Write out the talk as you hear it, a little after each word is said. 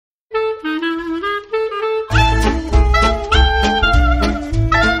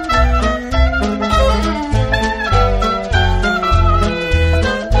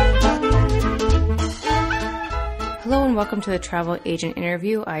welcome to the Travel Agent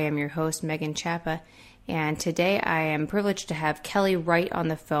Interview. I am your host, Megan Chapa, and today I am privileged to have Kelly Wright on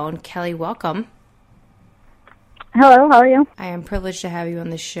the phone. Kelly, welcome. Hello, how are you? I am privileged to have you on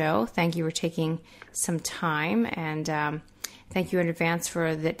the show. Thank you for taking some time, and thank you in advance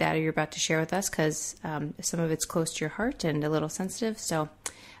for the data you're about to share with us, because some of it's close to your heart and a little sensitive, so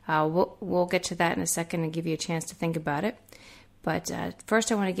we'll get to that in a second and give you a chance to think about it. But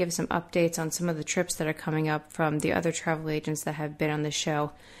first I want to give some updates on some of the trips that are coming up from the other travel agents that have been on the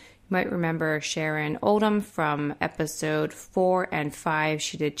show. You might remember Sharon Oldham from episode 4 and 5.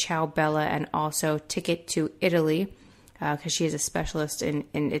 She did Ciao Bella and also Ticket to Italy, because she is a specialist in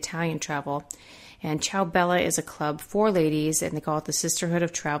Italian travel. And Ciao Bella is a club for ladies, and they call it the Sisterhood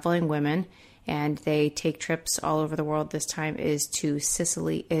of Traveling Women. And they take trips all over the world. This time is to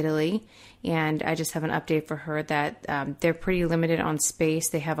Sicily, Italy. And I just have an update for her that they're pretty limited on space.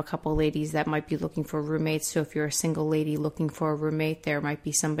 They have a couple ladies that might be looking for roommates. So if you're a single lady looking for a roommate, there might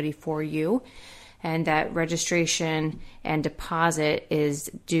be somebody for you. And that registration and deposit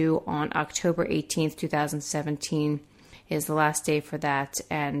is due on October 18th, 2017 is the last day for that.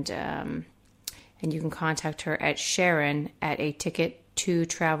 And you can contact her at Sharon at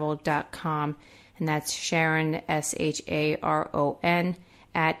aticket2travel.com. And that's Sharon, SHARON,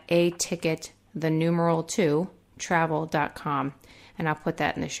 at aticket, the numeral 2, travel.com. And I'll put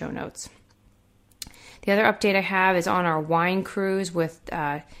that in the show notes. The other update I have is on our wine cruise with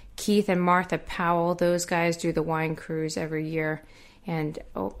Keith and Martha Powell. Those guys do the wine cruise every year. And,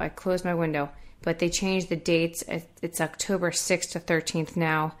 I closed my window. But they changed the dates. It's October 6th to 13th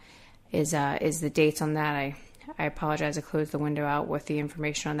now is the dates on that. I apologize. I closed the window out with the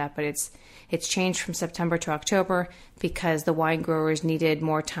information on that, but it's changed from September to October because the wine growers needed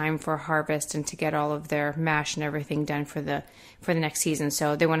more time for harvest and to get all of their mash and everything done for the next season.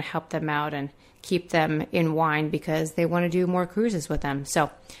 So they want to help them out and keep them in wine because they want to do more cruises with them.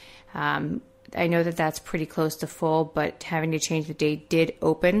 So I know that that's pretty close to full, but having to change the date did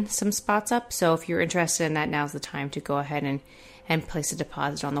open some spots up. So if you're interested in that, now's the time to go ahead and place a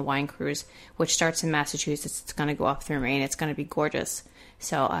deposit on the wine cruise, which starts in Massachusetts. It's going to go up through Maine. It's going to be gorgeous.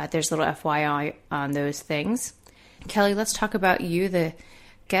 So there's a little FYI on those things. Kelly, let's talk about you, the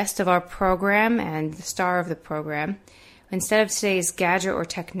guest of our program and the star of the program. Instead of today's gadget or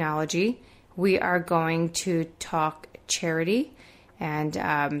technology, we are going to talk charity, and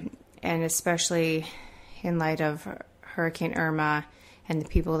especially in light of Hurricane Irma and the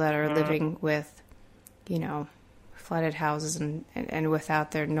people that are living with, flooded houses and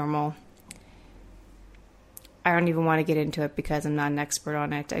without their normal. I don't even want to get into it because I'm not an expert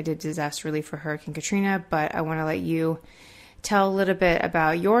on it. I did disaster relief for Hurricane Katrina, but I want to let you tell a little bit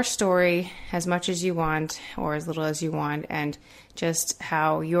about your story, as much as you want or as little as you want, and just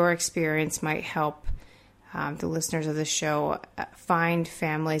how your experience might help the listeners of the show find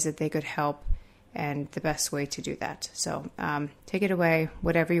families that they could help and the best way to do that. So take it away,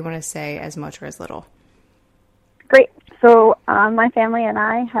 whatever you want to say, as much or as little. Great. So my family and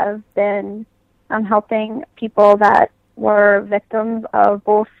I have been helping people that were victims of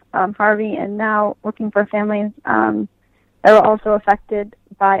both Harvey and now looking for families that were also affected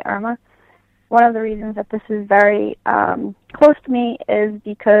by Irma. One of the reasons that this is very close to me is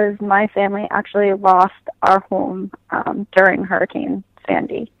because my family actually lost our home during Hurricane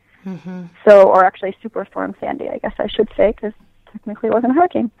Sandy. Mm-hmm. Or actually Superstorm Sandy, I guess I should say, because technically it wasn't a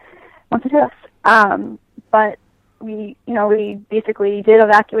hurricane once it hit us. But we basically did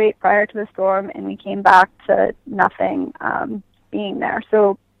evacuate prior to the storm, and we came back to nothing being there.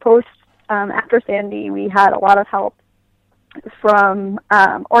 So after Sandy, we had a lot of help from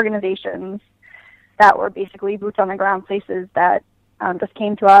organizations that were basically boots on the ground places that just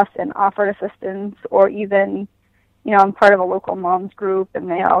came to us and offered assistance, or even, I'm part of a local moms group,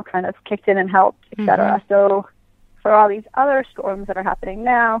 and they all kind of kicked in and helped, etc. Mm-hmm. So for all these other storms that are happening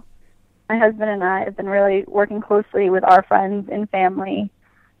now, my husband and I have been really working closely with our friends and family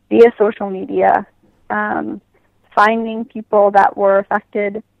via social media, finding people that were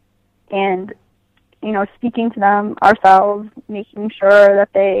affected and, speaking to them ourselves, making sure that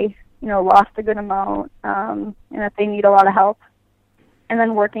they, lost a good amount and that they need a lot of help, and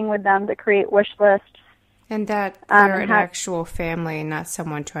then working with them to create wish lists. And that they're an actual family and not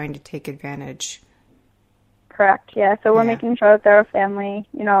someone trying to take advantage. Correct, yeah. So we're making sure that they're a family,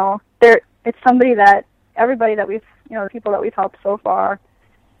 it's somebody that everybody that we've, the people that we've helped so far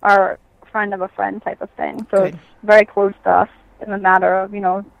are a friend of a friend type of thing. So It's very close to us in the matter of,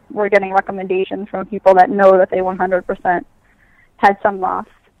 we're getting recommendations from people that know that they 100% had some loss.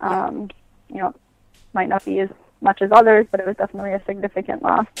 Might not be as much as others, but it was definitely a significant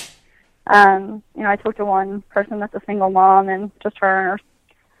loss. I talked to one person that's a single mom, and just her and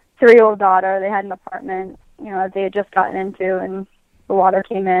her 3-year-old daughter. They had an apartment, that they had just gotten into, and the water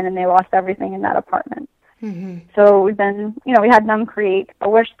came in, and they lost everything in that apartment. Mm-hmm. So we had them create a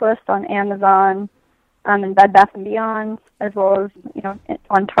wish list on Amazon, and Bed Bath & Beyond, as well as,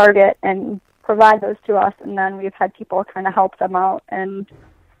 on Target, and provide those to us. And then we've had people kind of help them out. And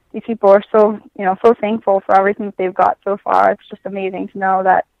these people are so thankful for everything that they've got so far. It's just amazing to know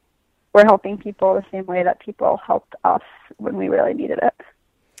that we're helping people the same way that people helped us when we really needed it.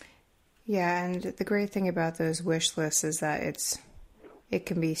 Yeah, and the great thing about those wish lists is that it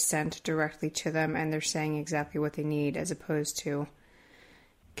can be sent directly to them, and they're saying exactly what they need, as opposed to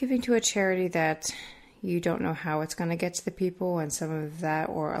giving to a charity that you don't know how it's going to get to the people, and some of that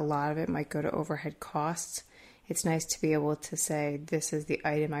or a lot of it might go to overhead costs. It's nice to be able to say, this is the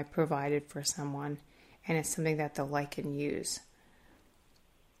item I provided for someone, and it's something that they'll like and use.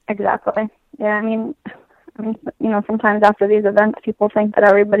 Exactly. Yeah, I mean, sometimes after these events, people think that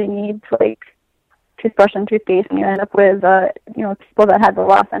everybody needs, like, toothbrush and toothpaste, and you end up with, people that had the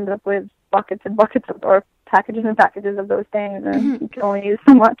loss end up with buckets and buckets or packages and packages of those things, and you can only use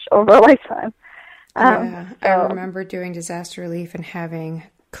so much over a lifetime. I remember doing disaster relief and having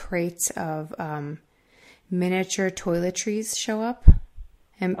crates of miniature toiletries show up.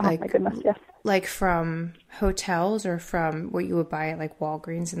 And my goodness, yes. Like from hotels or from what you would buy at like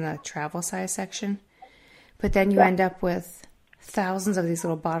Walgreens in the travel size section. But then you end up with thousands of these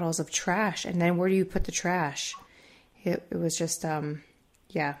little bottles of trash. And then where do you put the trash? It was just,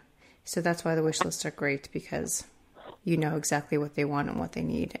 So that's why the wish lists are great, because you know exactly what they want and what they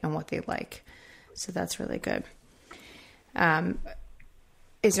need and what they like. So that's really good.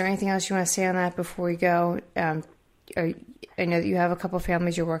 Is there anything else you want to say on that before we go? I know that you have a couple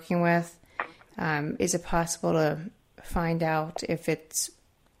families you're working with. Is it possible to find out if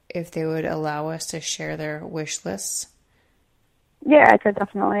they would allow us to share their wish lists? Yeah, I could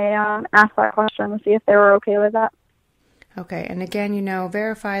definitely ask that question and see if they were okay with that. Okay, and again,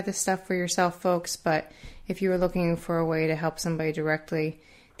 verify this stuff for yourself, folks, but if you were looking for a way to help somebody directly,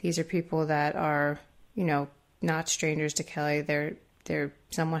 these are people that are, not strangers to Kelly.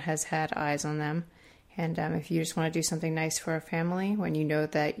 Someone has had eyes on them. And if you just want to do something nice for a family, when you know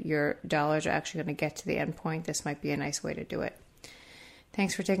that your dollars are actually going to get to the end point, this might be a nice way to do it.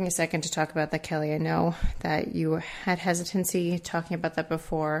 Thanks for taking a second to talk about that, Kelly. I know that you had hesitancy talking about that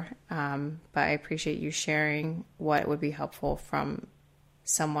before, but I appreciate you sharing what would be helpful from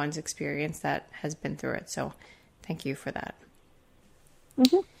someone's experience that has been through it. So thank you for that.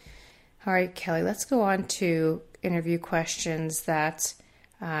 Mm-hmm. All right, Kelly, let's go on to interview questions that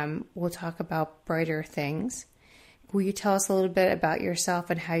we'll talk about brighter things. Will you tell us a little bit about yourself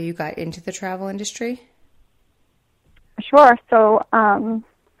and how you got into the travel industry? Sure. So,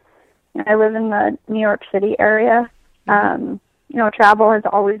 I live in the New York City area. Travel has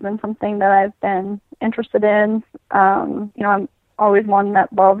always been something that I've been interested in. I'm always one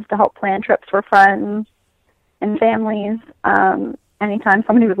that loves to help plan trips for friends and families. Anytime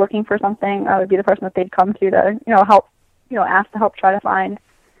somebody was looking for something, I would be the person that they'd come to help, ask to help try to find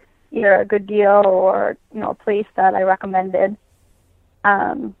either a good deal or, a place that I recommended.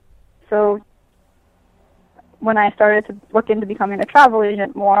 So when I started to look into becoming a travel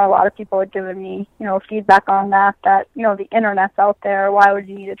agent more, a lot of people had given me, feedback on that, the internet's out there, why would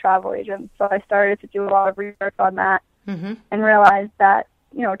you need a travel agent? So I started to do a lot of research on that and realized that,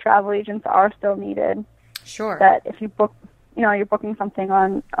 travel agents are still needed. Sure. That if you book, you're booking something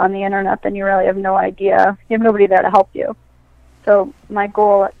on the internet, then you really have no idea. You have nobody there to help you. So my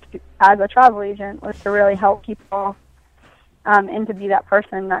goal as a travel agent was to really help people and to be that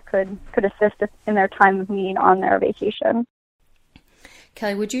person that could assist in their time of need on their vacation.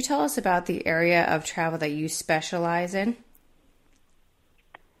 Kelly, would you tell us about the area of travel that you specialize in?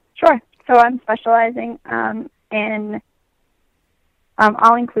 Sure. So I'm specializing in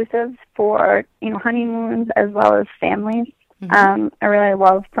all-inclusives for, honeymoons as well as families. I really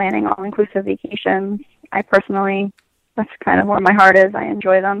love planning all-inclusive vacations. I personally, that's kind of where my heart is. I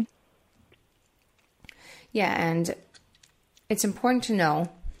enjoy them. Yeah, and it's important to know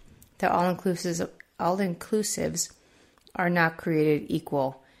that all-inclusives are not created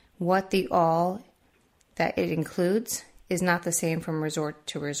equal. What the all that it includes is not the same from resort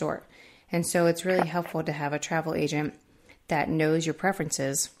to resort. And so it's really helpful to have a travel agent that knows your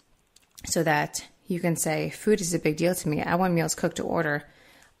preferences so that you can say, food is a big deal to me. I want meals cooked to order.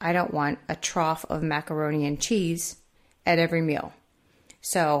 I don't want a trough of macaroni and cheese at every meal.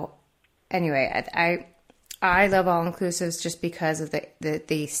 So anyway, I love all-inclusives just because of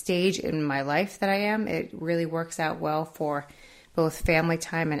the stage in my life that I am. It really works out well for both family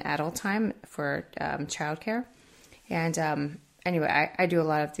time and adult time for childcare. And anyway, I do a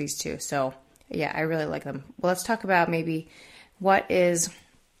lot of these too. So yeah, I really like them. Well, let's talk about maybe what is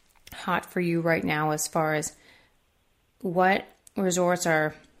hot for you right now as far as what resorts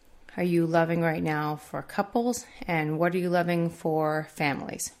are you loving right now for couples, and what are you loving for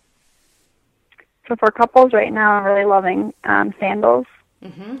families? So for couples right now, I'm really loving Sandals.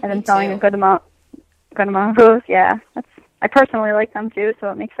 Mm-hmm, I've been selling a good amount of those. Yeah, I personally like them too, so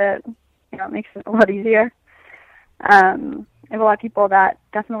it makes it a lot easier. I have a lot of people that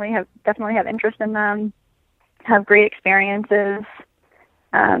definitely have interest in them, have great experiences.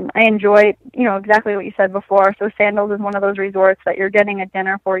 I enjoy, exactly what you said before. So Sandals is one of those resorts that you're getting a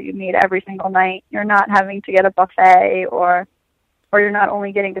dinner for you meet every single night. You're not having to get a buffet, or you're not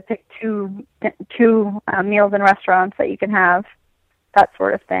only getting to pick two meals in restaurants that you can have, that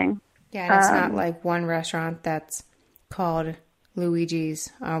sort of thing. Yeah, and it's not like one restaurant that's called Luigi's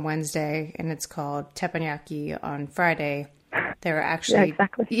on Wednesday and it's called Teppanyaki on Friday. They're actually,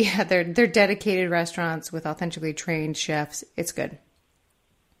 exactly. Yeah, they're dedicated restaurants with authentically trained chefs. It's good.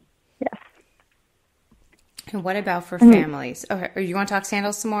 Yes. And what about for families? Okay, you want to talk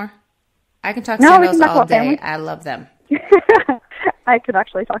Sandals some more? I can talk Sandals all day. Family. I love them. I could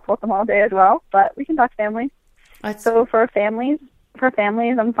actually talk about them all day as well, but we can talk family. So for families,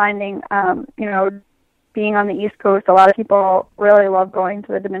 I'm finding, being on the East Coast, a lot of people really love going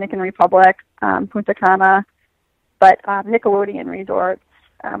to the Dominican Republic, Punta Cana, but Nickelodeon resorts,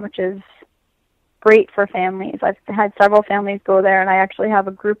 which is great for families. I've had several families go there, and I actually have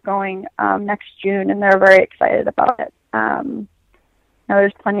a group going next June, and they're very excited about it.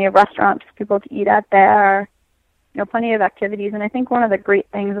 There's plenty of restaurants for people to eat at there, plenty of activities, and I think one of the great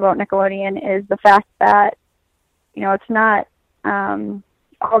things about Nickelodeon is the fact that, it's not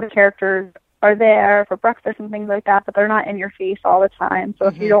all the characters are there for breakfast and things like that, but they're not in your face all the time. So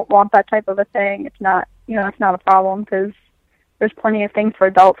if you don't want that type of a thing, it's not a problem, because there's plenty of things for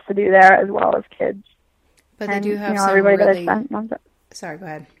adults to do there as well as kids. But they do have some really... Sorry, go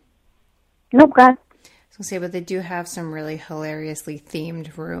ahead. Nope, go ahead. I was going to say, but they do have some really hilariously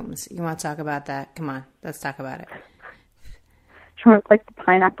themed rooms. You want to talk about that? Come on, let's talk about it. Sure, like the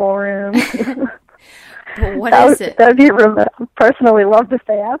pineapple room. But what is it? That would be a room that I personally love to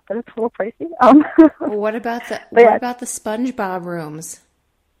stay at, but it's a little pricey. What about the SpongeBob rooms?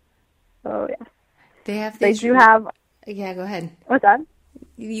 Oh yeah, they have. They do have. Yeah, go ahead. What's that?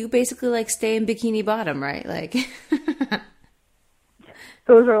 You basically stay in Bikini Bottom, right?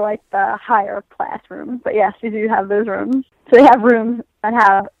 Those are like the higher class rooms, but yes, we do have those rooms. So they have rooms that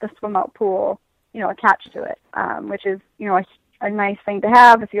have a swim out pool, attached to it, which is a nice thing to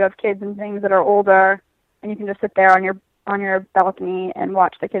have if you have kids and things that are older, and you can just sit there on your balcony and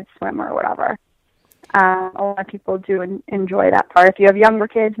watch the kids swim or whatever. A lot of people do enjoy that part. If you have younger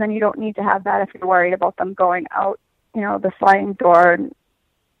kids, then you don't need to have that if you're worried about them going out, the sliding door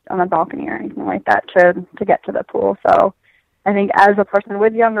on the balcony or anything like that to get to the pool. So I think as a person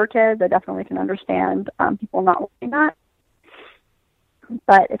with younger kids, I definitely can understand people not wanting that.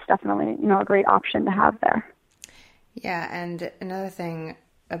 But it's definitely, a great option to have there. Yeah, and another thing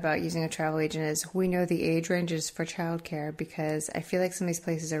about using a travel agent is we know the age ranges for childcare, because I feel like some of these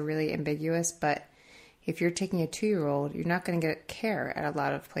places are really ambiguous, but if you're taking a 2-year-old, you're not going to get care at a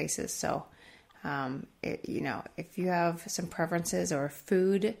lot of places. So, if you have some preferences or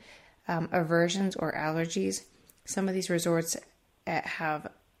food aversions or allergies, some of these resorts have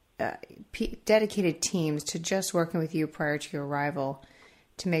dedicated teams to just working with you prior to your arrival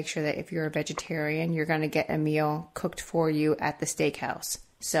to make sure that if you're a vegetarian, you're going to get a meal cooked for you at the steakhouse.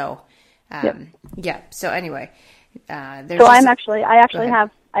 So, yeah. So anyway, I actually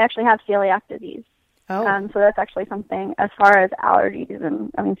have celiac disease. Oh. So that's actually something as far as allergies,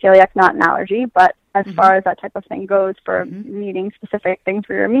 and I mean, celiac's not an allergy, but as far as that type of thing goes for needing specific things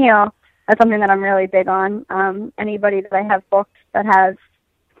for your meal, that's something that I'm really big on. Anybody that I have booked that has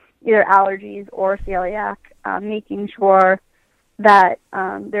either allergies or celiac, making sure that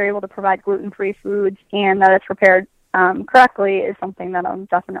they're able to provide gluten-free foods and that it's prepared correctly is something that I'm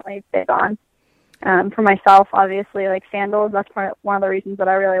definitely big on. For myself, obviously, like Sandals, that's one of the reasons that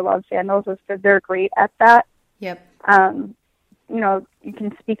I really love Sandals is because they're great at that. Yep. You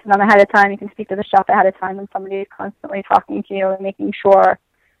can speak to them ahead of time. You can speak to the chef ahead of time, and somebody is constantly talking to you and making sure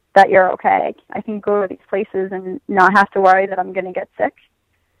that you're okay. I can go to these places and not have to worry that I'm going to get sick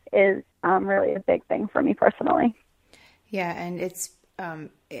is really a big thing for me personally. Yeah, and it's I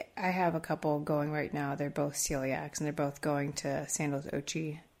have a couple going right now. They're both celiacs, and they're both going to Sandals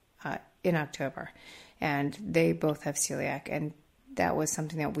Ochi in October, and they both have celiac, and that was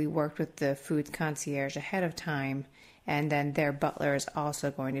something that we worked with the food concierge ahead of time And then their butler is also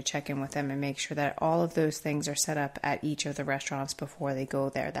going to check in with them and make sure that all of those things are set up at each of the restaurants before they go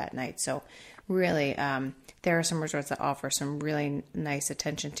there that night. So really, there are some resorts that offer some really nice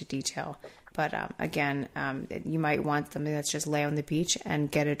attention to detail. But again, you might want something that's just lay on the beach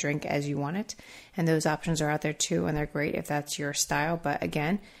and get a drink as you want it. And those options are out there too, and they're great if that's your style. But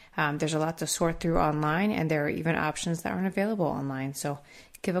again, there's a lot to sort through online, and there are even options that aren't available online. So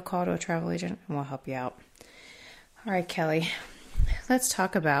give a call to a travel agent and we'll help you out. All right, Kelly, let's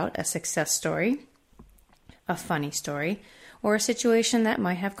talk about a success story, a funny story, or a situation that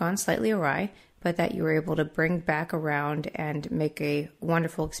might have gone slightly awry, but that you were able to bring back around and make a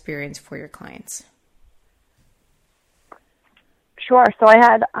wonderful experience for your clients. Sure. So I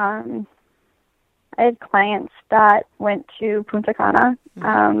had clients that went to Punta Cana.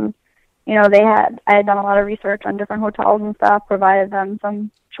 I had done a lot of research on different hotels and stuff, provided them some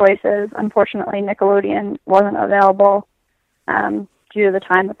choices. Unfortunately, Nickelodeon wasn't available due to the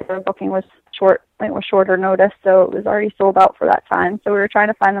time that they were booking was short. It was shorter notice, so it was already sold out for that time. So we were trying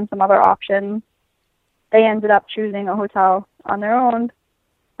to find them some other options. They ended up choosing a hotel on their own,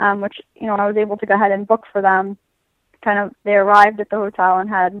 which I was able to go ahead and book for them. They arrived at the hotel and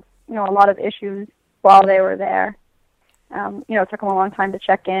had a lot of issues while they were there. It took them a long time to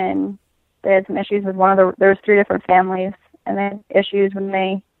check in. They had some issues with there was 3 different families, and they had issues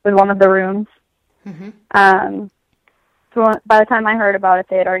with one of the rooms. Mm-hmm. So by the time I heard about it,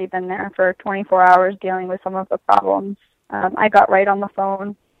 they had already been there for 24 hours dealing with some of the problems. I got right on the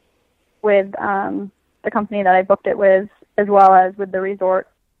phone with the company that I booked it with, as well as with the resort.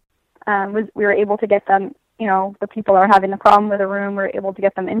 We were able to get them, the people that are having the problem with the room, we were able to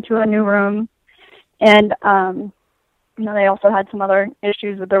get them into a new room. And they also had some other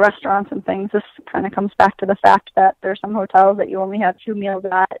issues with the restaurants and things. This kind of comes back to the fact that there's some hotels that you only have 2 meals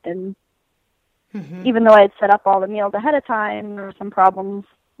at, and mm-hmm. even though I had set up all the meals ahead of time, there were some problems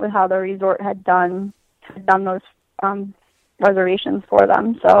with how the resort had done those reservations for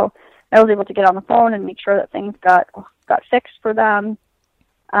them. So I was able to get on the phone and make sure that things got fixed for them,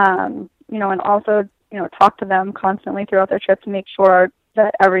 and also talk to them constantly throughout their trip to make sure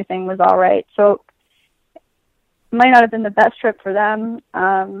that everything was all right. So might not have been the best trip for them.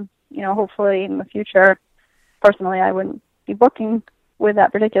 Hopefully in the future, personally, I wouldn't be booking with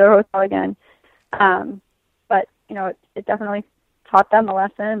that particular hotel again. But it definitely taught them a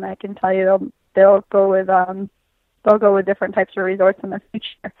lesson. I can tell you they'll go with different types of resorts in the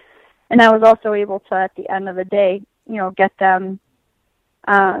future. And I was also able to, at the end of the day, get them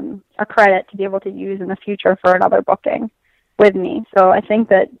a credit to be able to use in the future for another booking with me. So I think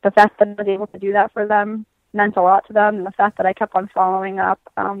that the fact that I was able to do that for them meant a lot to them, and the fact that I kept on following up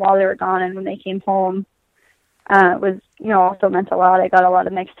while they were gone and when they came home was, also meant a lot. I got a lot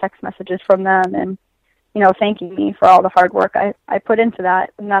of nice text messages from them and, thanking me for all the hard work I put into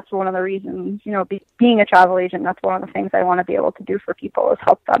that. And that's one of the reasons, being a travel agent, that's one of the things I want to be able to do for people is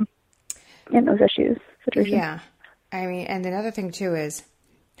help them in those situations. Yeah. I mean, and another thing too is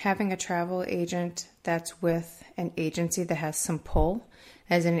having a travel agent that's with an agency that has some pull,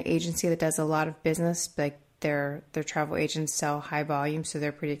 as in an agency that does a lot of business, like their travel agents sell high volume, so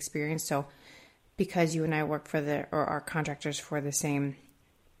they're pretty experienced. So because you and I work or are contractors for the same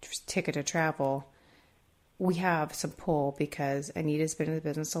ticket to travel, we have some pull because Anita's been in the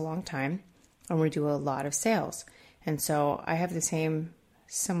business a long time and we do a lot of sales. And so I have the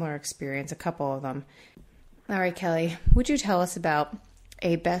similar experience, a couple of them. All right, Kelly, would you tell us about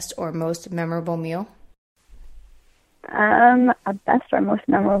a best or most memorable meal? A best or most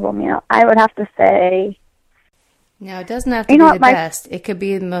memorable meal, I would have to say. Now, it doesn't have to be the best. It could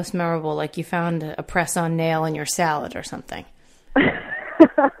be the most memorable, like you found a press-on nail in your salad or something.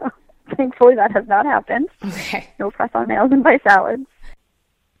 Thankfully, that has not happened. Okay. No press-on nails in my salads.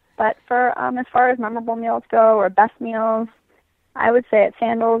 But for as far as memorable meals go or best meals, I would say at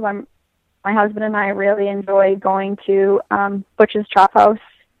Sandals, my husband and I really enjoy going to Butch's Chop House.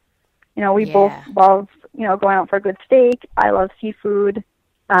 We both love, going out for a good steak. I love seafood.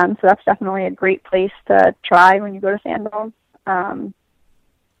 So that's definitely a great place to try when you go to Sandals.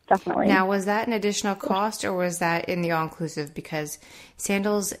 Definitely. Now, was that an additional cost or was that in the all-inclusive? Because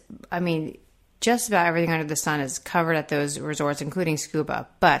Sandals, I mean, just about everything under the sun is covered at those resorts, including scuba.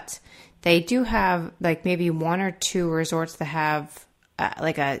 But they do have like maybe 1 or 2 resorts that have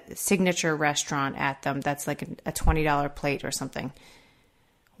like a signature restaurant at them that's like a $20 plate or something.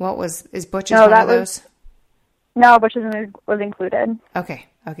 Is Butch's one of those? No, Butch's was included. Okay,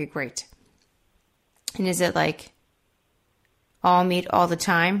 great. And is it like all meat all the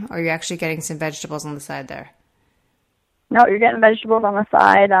time, or are you actually getting some vegetables on the side there? No, you're getting vegetables on the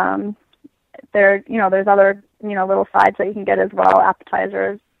side. There's other little sides that you can get as well,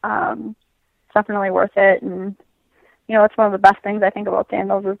 appetizers. It's definitely worth it. And, it's one of the best things I think about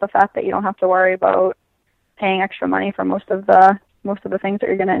Sandals is the fact that you don't have to worry about paying extra money for most of the things that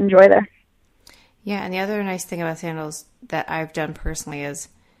you're going to enjoy there. Yeah, and the other nice thing about Sandals that I've done personally is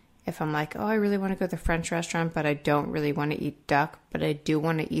if I'm like, oh, I really want to go to the French restaurant, but I don't really want to eat duck, but I do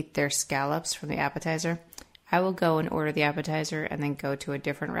want to eat their scallops from the appetizer, I will go and order the appetizer and then go to a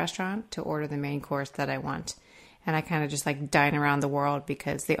different restaurant to order the main course that I want. And I kind of just like dine around the world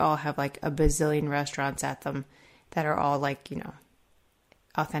because they all have like a bazillion restaurants at them that are all like,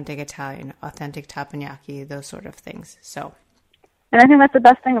 authentic Italian, authentic teppanyaki, those sort of things. So, and I think that's the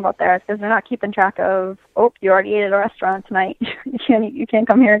best thing about there is because they're not keeping track of, you already ate at a restaurant tonight. You can't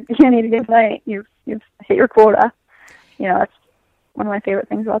come here. You can't eat again tonight. You've hit your quota. That's one of my favorite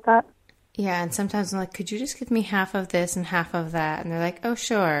things about that. Yeah, and sometimes I'm like, could you just give me half of this and half of that? And they're like, oh,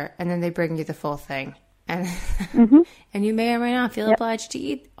 sure. And then they bring you the full thing. And and you may or may not feel obliged to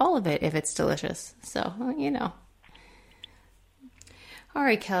eat all of it if it's delicious. So, All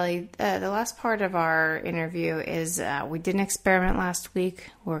right, Kelly, the last part of our interview is we did an experiment last week.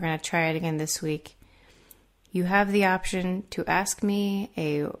 We're going to try it again this week. You have the option to ask me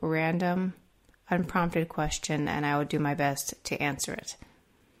a random, unprompted question, and I will do my best to answer it.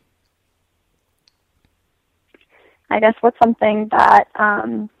 I guess what's something that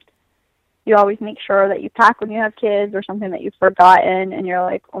you always make sure that you pack when you have kids, or something that you've forgotten and you're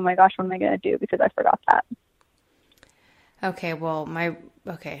like, oh my gosh, what am I going to do because I forgot that? Okay, well, oh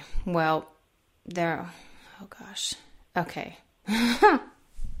gosh. Okay.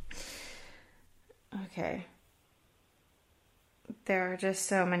 Okay. There are just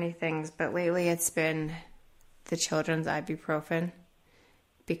so many things, but lately it's been the children's ibuprofen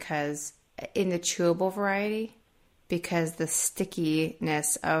because in the chewable variety, because the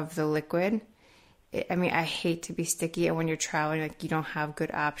stickiness of the liquid, I hate to be sticky, and when you're traveling, like you don't have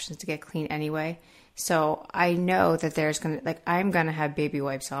good options to get clean anyway. So I know that I'm going to have baby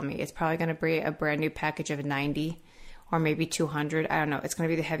wipes on me. It's probably going to be a brand new package of 90 or maybe 200. I don't know. It's going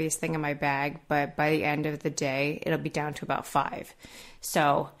to be the heaviest thing in my bag, but by the end of the day, it'll be down to about 5.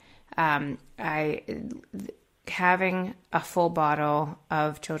 So having a full bottle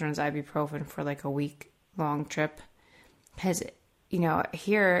of children's ibuprofen for like a week-long trip has,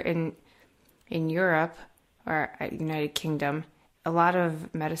 here in Europe or United Kingdom, a lot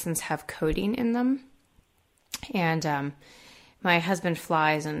of medicines have codeine in them. And my husband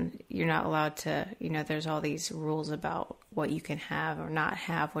flies, and you're not allowed to, there's all these rules about what you can have or not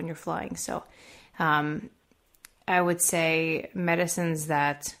have when you're flying. So I would say medicines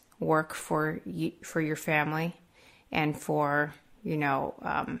that work for your family and for,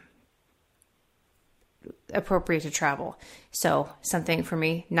 appropriate to travel. So something for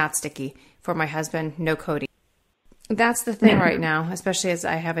me, not sticky. For my husband, no codeine. That's the thing right now, especially as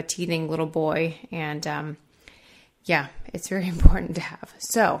I have a teething little boy, and it's very important to have.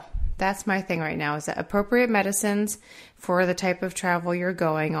 So that's my thing right now, is that appropriate medicines for the type of travel you're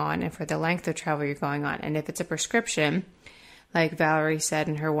going on and for the length of travel you're going on. And if it's a prescription, like Valerie said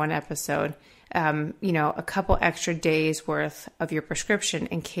in her one episode, a couple extra days worth of your prescription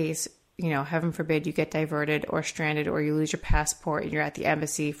in case, heaven forbid you get diverted or stranded or you lose your passport and you're at the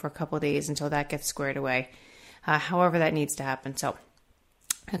embassy for a couple of days until that gets squared away. However that needs to happen. So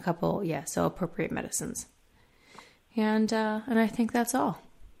so appropriate medicines. And I think that's all.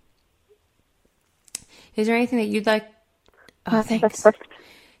 Is there anything that you'd like? I think that's perfect.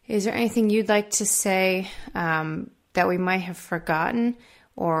 Is there anything you'd like to say that we might have forgotten,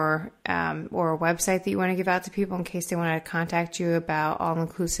 or a website that you want to give out to people in case they want to contact you about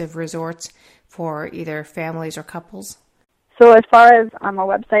all-inclusive resorts for either families or couples? So as far as a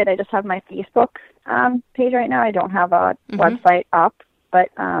website, I just have my Facebook page right now. I don't have a website up, but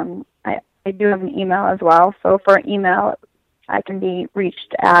I do have an email as well. So for email, I can be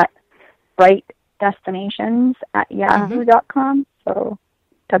reached at wrightdestinations@yahoo.com. So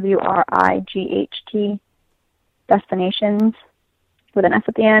WRIGHT destinations with an S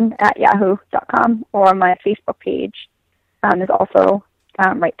at the end @yahoo.com. Or my Facebook page is also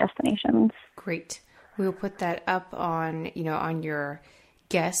Right Destinations. Great. We will put that up on your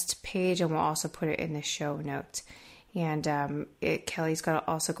guest page, and we'll also put it in the show notes. And Kelly's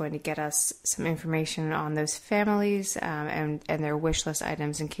also going to get us some information on those families and their wish list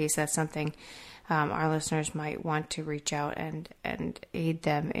items in case that's something our listeners might want to reach out and aid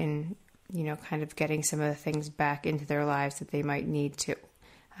them in, kind of getting some of the things back into their lives that they might need to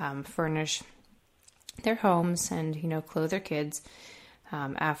furnish their homes and, clothe their kids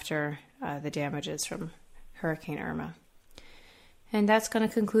after the damages from Hurricane Irma. And that's going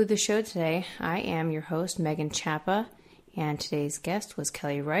to conclude the show today. I am your host, Megan Chapa, and today's guest was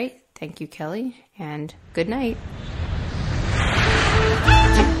Kelly Wright. Thank you, Kelly, and good night.